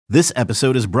This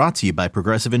episode is brought to you by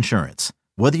Progressive Insurance.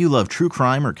 Whether you love true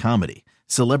crime or comedy,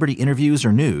 celebrity interviews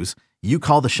or news, you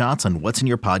call the shots on what's in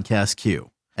your podcast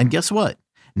queue. And guess what?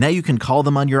 Now you can call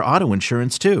them on your auto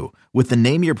insurance too with the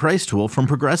Name Your Price tool from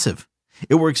Progressive.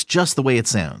 It works just the way it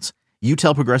sounds. You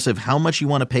tell Progressive how much you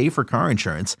want to pay for car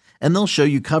insurance, and they'll show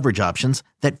you coverage options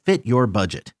that fit your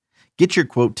budget. Get your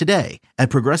quote today at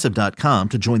Progressive.com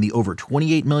to join the over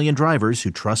 28 million drivers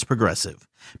who trust Progressive.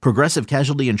 Progressive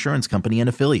Casualty Insurance Company and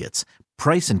Affiliates.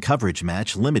 Price and coverage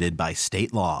match limited by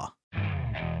state law.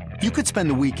 You could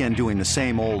spend the weekend doing the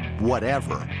same old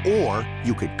whatever, or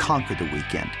you could conquer the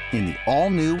weekend in the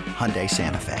all-new Hyundai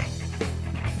Santa Fe.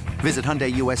 Visit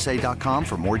HyundaiUSA.com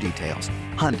for more details.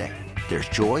 Hyundai, there's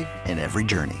joy in every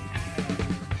journey.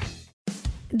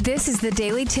 This is the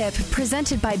Daily Tip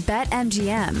presented by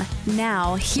BetMGM.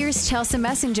 Now, here's Chelsea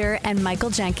Messenger and Michael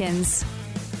Jenkins.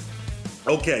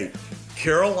 Okay,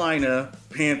 Carolina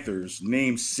Panthers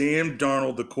named Sam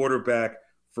Darnold the quarterback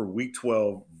for Week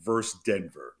 12 versus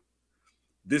Denver.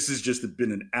 This has just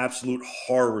been an absolute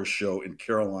horror show in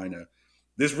Carolina.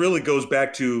 This really goes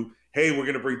back to, hey, we're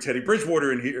going to bring Teddy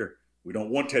Bridgewater in here. We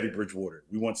don't want Teddy Bridgewater.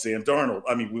 We want Sam Darnold.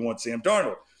 We want Sam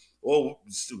Darnold. Oh,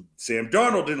 Sam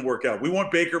Darnold didn't work out. We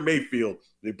want Baker Mayfield.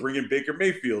 They bring in Baker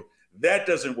Mayfield. That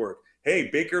doesn't work. Hey,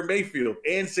 Baker Mayfield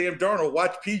and Sam Darnold,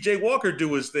 watch P.J. Walker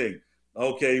do his thing.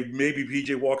 Okay, maybe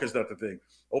P.J. Walker's not the thing.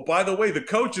 Oh, by the way, the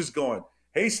coach is gone.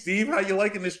 Hey, Steve, how you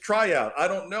liking this tryout? I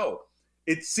don't know.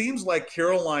 It seems like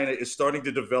Carolina is starting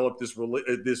to develop this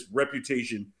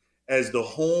reputation as the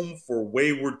home for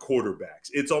wayward quarterbacks.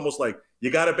 It's almost like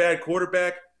you got a bad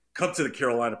quarterback, come to the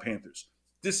Carolina Panthers.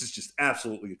 This is just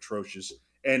absolutely atrocious.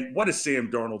 And what is Sam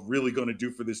Darnold really going to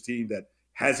do for this team that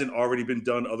hasn't already been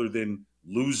done other than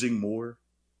losing more?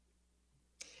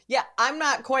 Yeah, I'm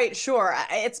not quite sure.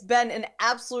 It's been an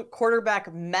absolute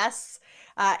quarterback mess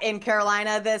in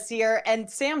Carolina this year. And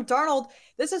Sam Darnold,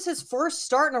 this is his first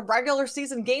start in a regular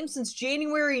season game since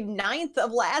January 9th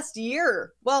of last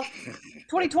year. Well,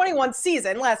 2021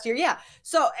 season last year, yeah.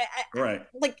 So, right.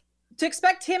 To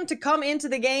expect him to come into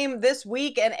the game this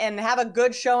week and have a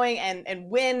good showing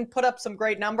and win, put up some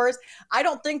great numbers, I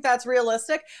don't think that's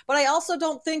realistic. But I also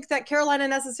don't think that Carolina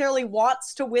necessarily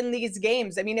wants to win these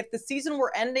games. I mean, if the season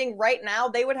were ending right now,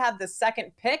 they would have the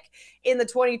second pick in the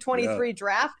 2023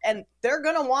 draft, and they're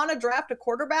going to want to draft a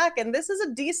quarterback. And this is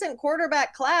a decent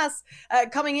quarterback class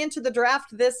coming into the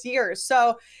draft this year.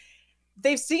 So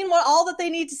they've seen all that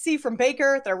they need to see from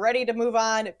Baker. They're ready to move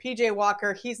on. P.J.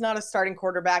 Walker, he's not a starting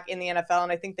quarterback in the NFL,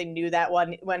 and I think they knew that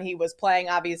when he was playing.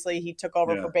 Obviously, he took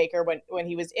over for Baker when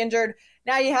he was injured.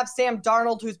 Now you have Sam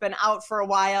Darnold, who's been out for a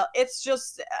while. It's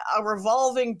just a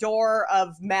revolving door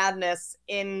of madness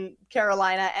in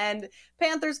Carolina. And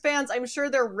Panthers fans, I'm sure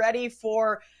they're ready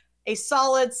for a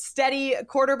solid, steady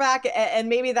quarterback, and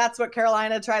maybe that's what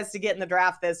Carolina tries to get in the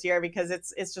draft this year because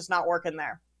it's just not working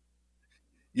there.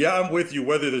 Yeah, I'm with you.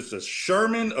 Whether there's a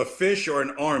Sherman, a Fish, or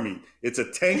an Army, it's a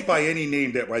tank by any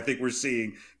name that I think we're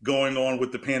seeing going on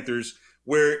with the Panthers,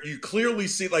 where you clearly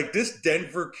see like this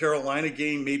Denver-Carolina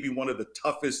game may be one of the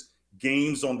toughest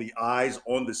games on the eyes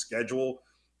on the schedule,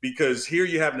 because here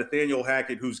you have Nathaniel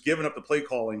Hackett, who's given up the play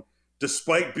calling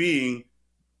despite being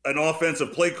an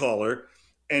offensive play caller,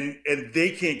 and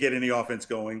they can't get any offense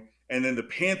going. And then the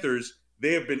Panthers,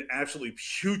 they have been absolutely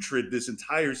putrid this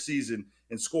entire season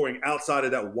and scoring outside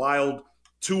of that wild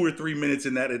 2 or 3 minutes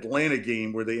in that Atlanta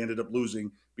game where they ended up losing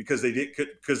because of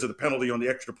the penalty on the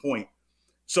extra point.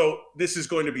 So this is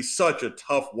going to be such a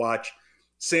tough watch.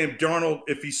 Sam Darnold,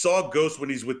 if he saw ghosts when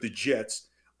he's with the Jets,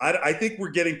 I think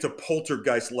we're getting to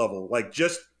poltergeist level. Like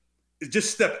just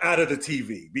step out of the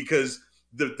TV, because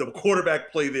the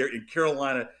quarterback play there in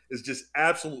Carolina is just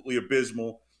absolutely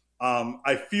abysmal.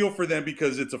 I feel for them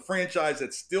because it's a franchise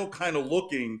that's still kind of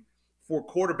looking for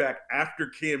quarterback after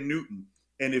Cam Newton.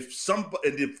 And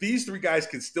if these three guys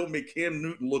can still make Cam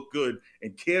Newton look good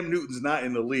and Cam Newton's not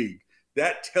in the league,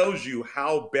 that tells you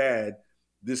how bad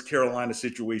this Carolina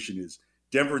situation is.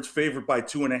 Denver's favored by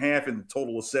 2.5 and the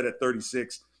total is set at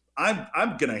 36. I'm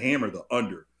going to hammer the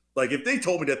under. Like if they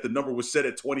told me that the number was set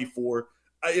at 24,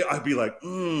 I'd be like,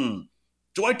 do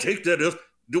I take that?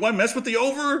 Do I mess with the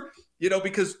over?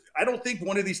 Because I don't think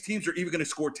one of these teams are even going to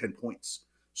score 10 points.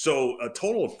 So a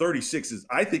total of 36 is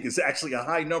actually a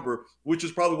high number, which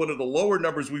is probably one of the lower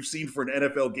numbers we've seen for an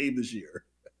NFL game this year.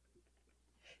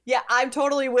 Yeah, I'm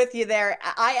totally with you there.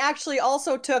 I actually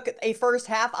also took a first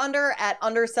half under at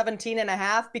under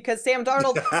 17.5 because Sam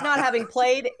Darnold not having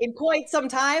played in quite some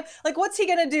time. Like, what's he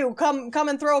going to do? Come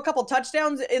and throw a couple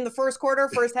touchdowns in the first quarter,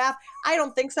 first half? I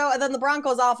don't think so. And then the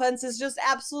Broncos offense is just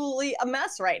absolutely a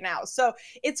mess right now. So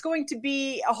it's going to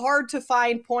be hard to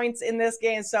find points in this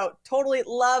game. So totally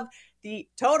love the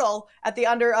total at the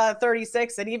under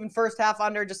 36 and even first half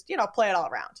under, just, play it all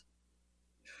around.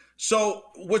 So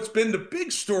what's been the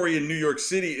big story in New York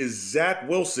City is Zach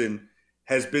Wilson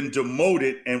has been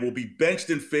demoted and will be benched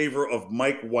in favor of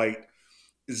Mike White.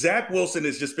 Zach Wilson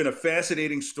has just been a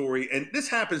fascinating story. And this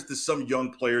happens to some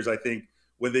young players, I think,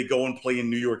 when they go and play in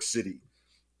New York City.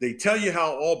 They tell you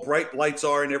how all bright lights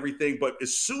are and everything, but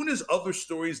as soon as other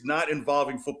stories not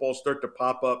involving football start to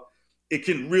pop up, it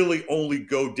can really only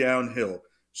go downhill.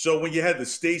 So when you had the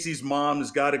Stacey's mom has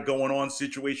got it going on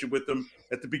situation with them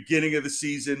at the beginning of the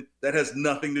season, that has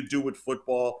nothing to do with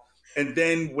football. And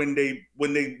then when they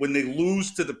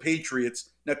lose to the Patriots,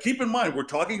 now keep in mind, we're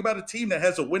talking about a team that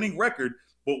has a winning record,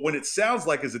 but when it sounds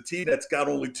like it's a team that's got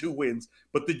only 2 wins,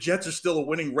 but the Jets are still a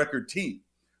winning record team.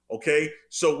 Okay,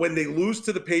 so when they lose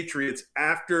to the Patriots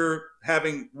after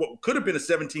having what could have been a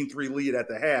 17-3 lead at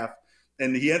the half,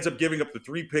 and he ends up giving up the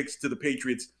 3 picks to the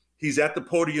Patriots, he's at the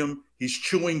podium, he's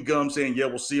chewing gum saying, yeah,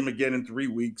 we'll see him again in 3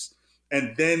 weeks.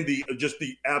 And then the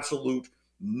absolute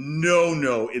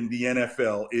no in the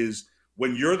NFL is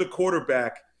when you're the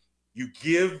quarterback, you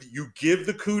give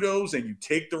the kudos and you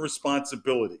take the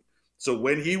responsibility. So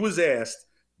when he was asked,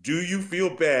 do you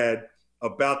feel bad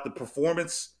about the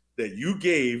performance that you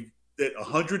gave, that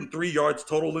 103 yards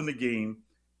total in the game,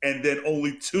 and then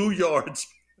only 2 yards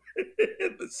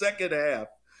in the second half,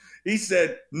 he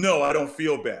said, no, I don't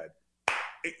feel bad.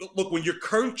 Look, when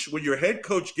your head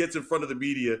coach gets in front of the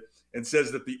media and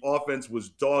says that the offense was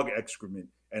dog excrement,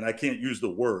 and I can't use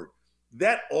the word,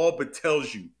 that all but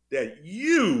tells you that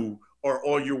you are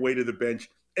on your way to the bench.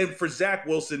 And for Zach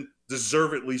Wilson,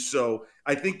 deservedly so.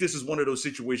 I think this is one of those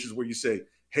situations where you say,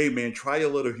 hey, man, try a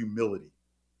little humility.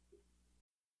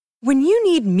 When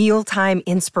you need mealtime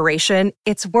inspiration,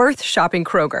 it's worth shopping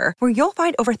Kroger, where you'll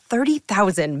find over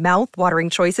 30,000 mouth-watering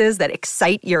choices that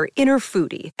excite your inner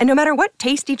foodie. And no matter what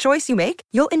tasty choice you make,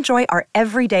 you'll enjoy our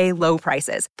everyday low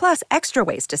prices, plus extra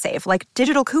ways to save, like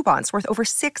digital coupons worth over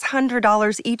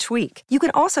 $600 each week. You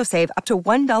can also save up to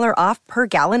 $1 off per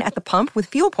gallon at the pump with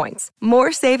fuel points.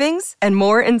 More savings and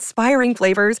more inspiring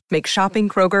flavors make shopping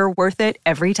Kroger worth it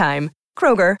every time.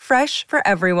 Kroger, fresh for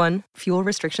everyone. Fuel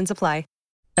restrictions apply.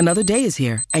 Another day is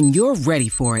here, and you're ready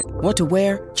for it. What to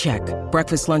wear? Check.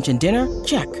 Breakfast, lunch, and dinner?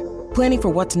 Check. Planning for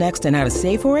what's next and how to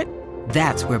save for it?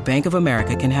 That's where Bank of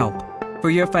America can help. For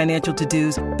your financial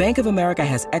to-dos, Bank of America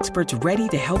has experts ready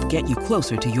to help get you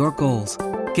closer to your goals.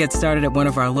 Get started at one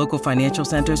of our local financial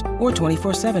centers or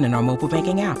 24/7 in our mobile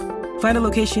banking app. Find a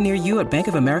location near you at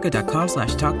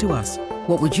bankofamerica.com/talktous.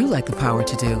 What would you like the power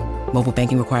to do? Mobile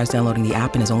banking requires downloading the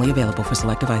app and is only available for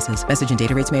select devices. Message and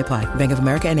data rates may apply. Bank of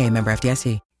America NA, member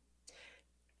FDIC.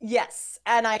 Yes,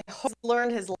 and I hope he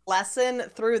learned his lesson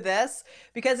through this,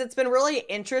 because it's been really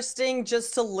interesting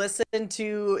just to listen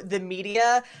to the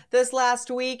media this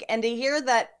last week and to hear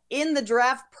that in the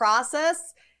draft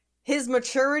process, his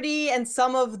maturity and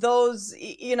some of those,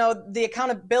 the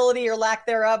accountability or lack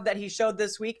thereof that he showed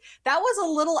this week, that was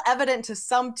a little evident to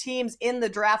some teams in the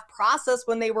draft process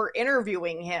when they were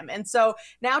interviewing him. And so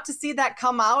now to see that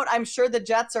come out, I'm sure the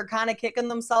Jets are kind of kicking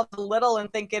themselves a little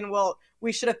and thinking, well,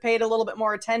 we should have paid a little bit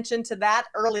more attention to that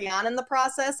early on in the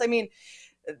process. I mean,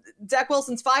 Zach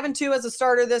Wilson's 5-2 as a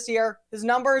starter this year. His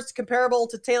numbers comparable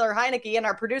to Taylor Heinicke, and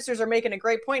our producers are making a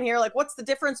great point here. Like, what's the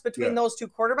difference between those two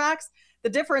quarterbacks? The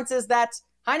difference is that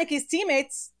Heinicke's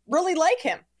teammates really like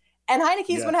him, and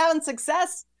Heinicke's been having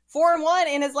success 4-1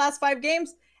 in his last 5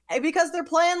 games because they're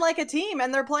playing like a team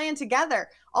and they're playing together.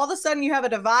 All of a sudden, you have a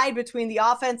divide between the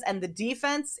offense and the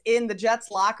defense in the Jets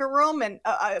locker room, and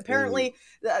apparently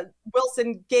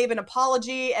Wilson gave an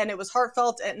apology, and it was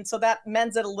heartfelt, and so that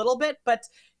mends it a little bit. But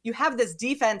you have this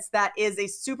defense that is a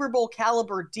Super Bowl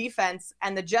caliber defense,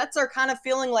 and the Jets are kind of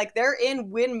feeling like they're in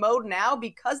win mode now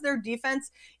because their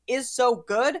defense is so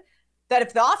good that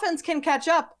if the offense can catch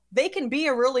up, they can be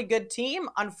a really good team.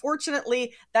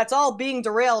 Unfortunately, that's all being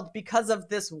derailed because of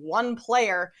this one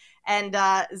player. And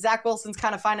Zach Wilson's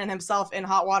kind of finding himself in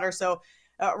hot water. So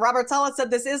Robert Saleh said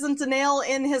this isn't a nail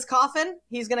in his coffin.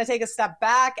 He's going to take a step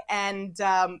back and,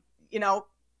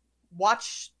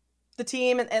 watch the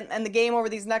team and the game over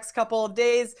these next couple of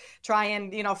days, try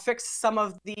and, fix some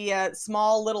of the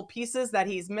small little pieces that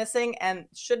he's missing and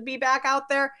should be back out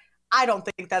there. I don't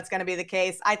think that's going to be the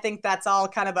case. I think that's all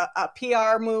kind of a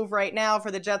PR move right now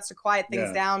for the Jets to quiet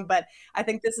things down. But I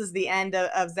think this is the end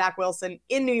of Zach Wilson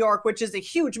in New York, which is a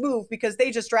huge move because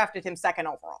they just drafted him 2nd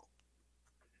overall.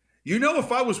 You know,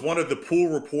 if I was one of the pool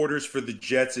reporters for the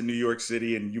Jets in New York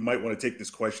City, and you might want to take this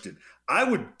question, I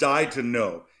would die to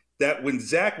know that when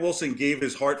Zach Wilson gave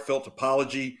his heartfelt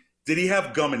apology, did he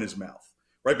have gum in his mouth?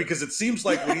 Right? Because it seems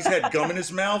like when he's had gum in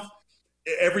his mouth,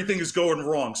 everything is going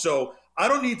wrong. So I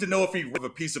don't need to know if he wrote a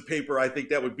piece of paper. I think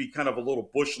that would be kind of a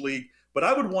little Bush League, but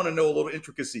I would want to know a little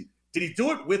intricacy. Did he do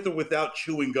it with or without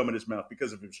chewing gum in his mouth?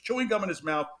 Because if it's chewing gum in his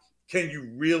mouth, can you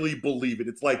really believe it?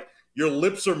 It's like your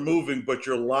lips are moving, but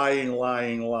you're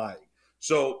lying.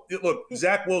 So look,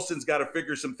 Zach Wilson's got to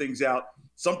figure some things out.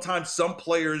 Sometimes some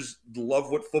players love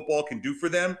what football can do for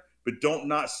them, but don't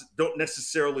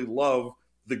necessarily love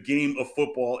the game of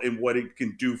football and what it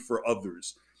can do for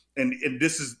others. And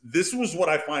this was what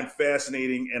I find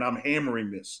fascinating, and I'm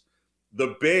hammering this.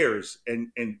 The Bears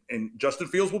and Justin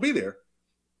Fields will be there,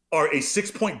 are a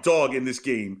 6-point dog in this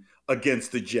game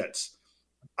against the Jets.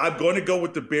 I'm going to go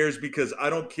with the Bears because I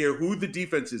don't care who the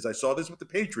defense is. I saw this with the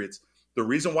Patriots. The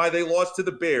reason why they lost to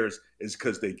the Bears is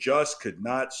because they just could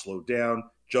not slow down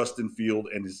Justin Fields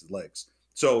and his legs.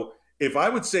 So if I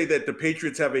would say that the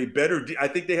Patriots have I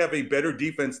think they have a better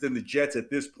defense than the Jets at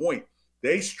this point.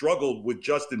 They struggled with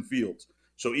Justin Fields.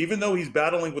 So even though he's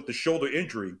battling with the shoulder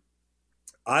injury,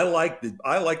 I like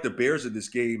the Bears in this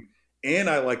game, and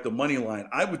I like the money line.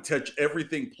 I would touch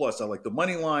everything plus. I like the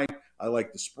money line. I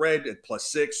like the spread at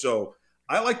 +6. So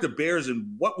I like the Bears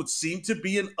in what would seem to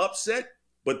be an upset,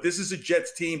 but this is a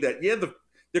Jets team that,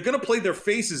 they're going to play their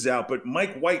faces out, but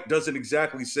Mike White doesn't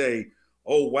exactly say,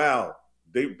 oh, wow,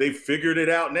 they figured it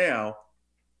out now.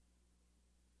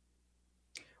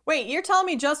 Wait, you're telling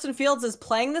me Justin Fields is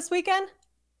playing this weekend?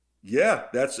 Yeah,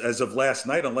 that's as of last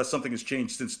night, unless something has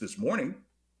changed since this morning.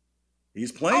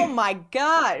 He's playing. Oh, my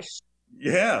gosh.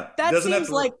 Yeah. That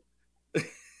seems like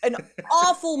an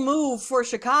awful move for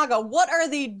Chicago. What are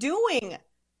they doing?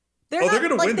 They're going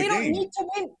to win the game.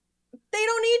 They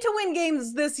don't need to win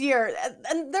games this year,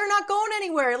 and they're not going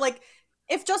anywhere. Like,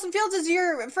 if Justin Fields is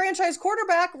your franchise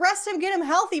quarterback, rest him, get him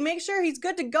healthy, make sure he's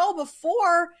good to go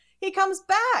before he comes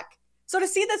back. So to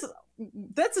see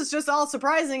this is just all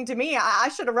surprising to me. I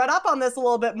should have read up on this a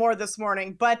little bit more this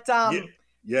morning. But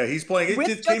yeah, he's playing. It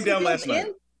just came down last night.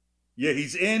 Yeah,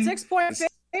 he's in. 6-point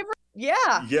favorite.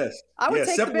 Yeah. Yes. I would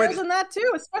take the Bears in that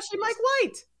too, especially Mike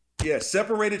White. Yeah,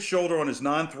 separated shoulder on his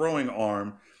non-throwing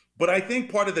arm. But I think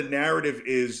part of the narrative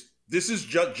is this is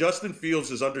Justin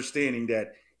Fields' understanding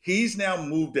that he's now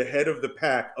moved ahead of the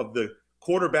pack of the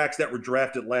quarterbacks that were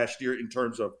drafted last year in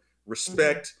terms of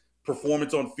respect,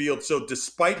 performance on field. So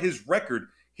despite his record,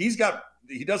 he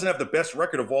doesn't have the best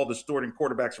record of all the starting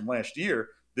quarterbacks from last year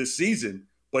this season,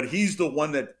 but he's the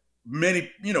one that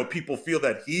many, people feel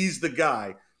that he's the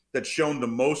guy that's shown the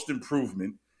most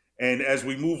improvement. And as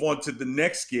we move on to the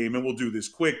next game, and we'll do this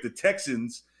quick, the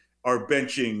Texans are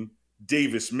benching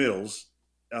Davis Mills.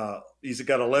 He's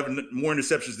got 11 more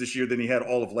interceptions this year than he had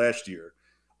all of last year.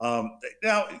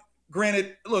 Now,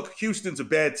 granted, look, Houston's a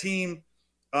bad team.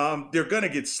 They're going to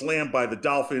get slammed by the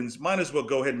Dolphins. Might as well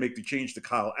go ahead and make the change to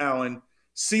Kyle Allen.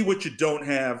 See what you don't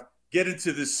have. Get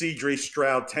into the C.J.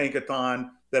 Stroud tankathon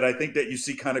that I think that you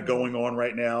see kind of going on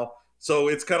right now. So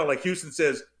it's kind of like Houston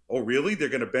says, oh, really? They're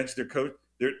going to bench their coach?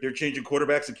 They're changing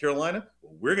quarterbacks in Carolina?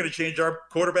 Well, we're going to change our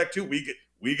quarterback too.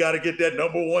 We got to get that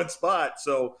number one spot.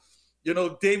 So,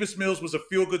 Davis Mills was a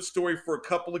feel-good story for a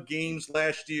couple of games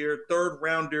last year. Third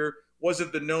rounder,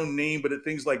 wasn't the known name, but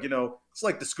things like, it's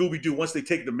like the Scooby-Doo. Once they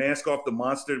take the mask off the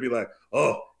monster, to be like,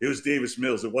 oh, it was Davis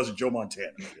Mills. It wasn't Joe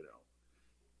Montana,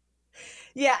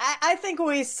 Yeah, I think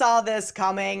we saw this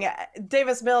coming.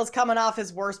 Davis Mills coming off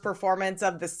his worst performance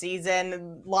of the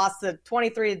season, lost the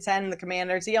 23-10 in the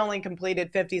Commanders. He only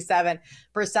completed 57%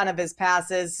 of his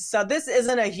passes. So this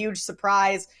isn't a huge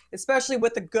surprise, especially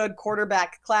with the good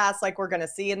quarterback class like we're going to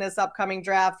see in this upcoming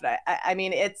draft. I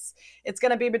mean, it's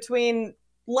going to be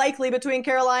likely between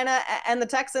Carolina and the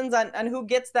Texans on who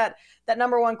gets that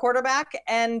number one quarterback.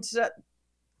 And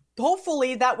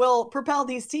hopefully that will propel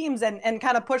these teams and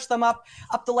kind of push them up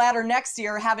the ladder next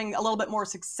year, having a little bit more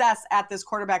success at this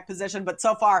quarterback position. But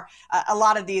so far, a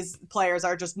lot of these players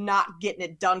are just not getting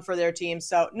it done for their team.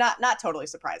 So not totally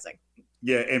surprising.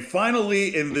 Yeah, and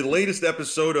finally, in the latest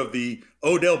episode of the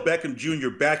Odell Beckham Jr.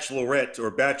 Bachelorette or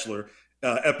Bachelor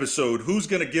episode, who's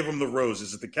going to give him the rose?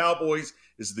 Is it the Cowboys?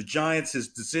 Is it the Giants? His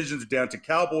decisions are down to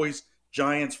Cowboys,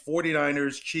 Giants,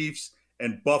 49ers, Chiefs,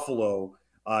 and Buffalo.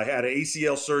 Had an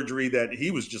ACL surgery that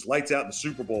he was just lights out in the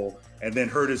Super Bowl and then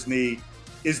hurt his knee.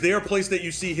 Is there a place that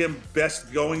you see him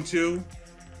best going to?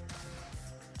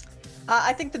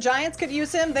 I think the Giants could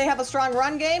use him. They have a strong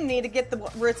run game, need to get the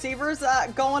receivers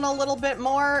going a little bit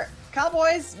more.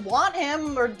 Cowboys want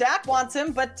him, or Dak wants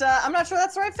him, but I'm not sure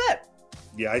that's the right fit.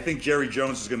 Yeah, I think Jerry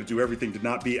Jones is going to do everything to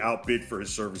not be outbid for his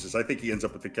services. I think he ends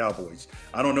up with the Cowboys.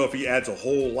 I don't know if he adds a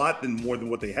whole lot more than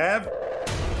what they have.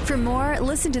 For more,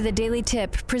 listen to the Daily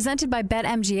Tip presented by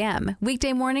BetMGM.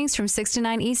 Weekday mornings from 6 to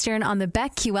 9 Eastern on the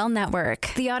BetQL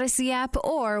network, the Odyssey app,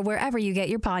 or wherever you get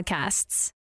your podcasts.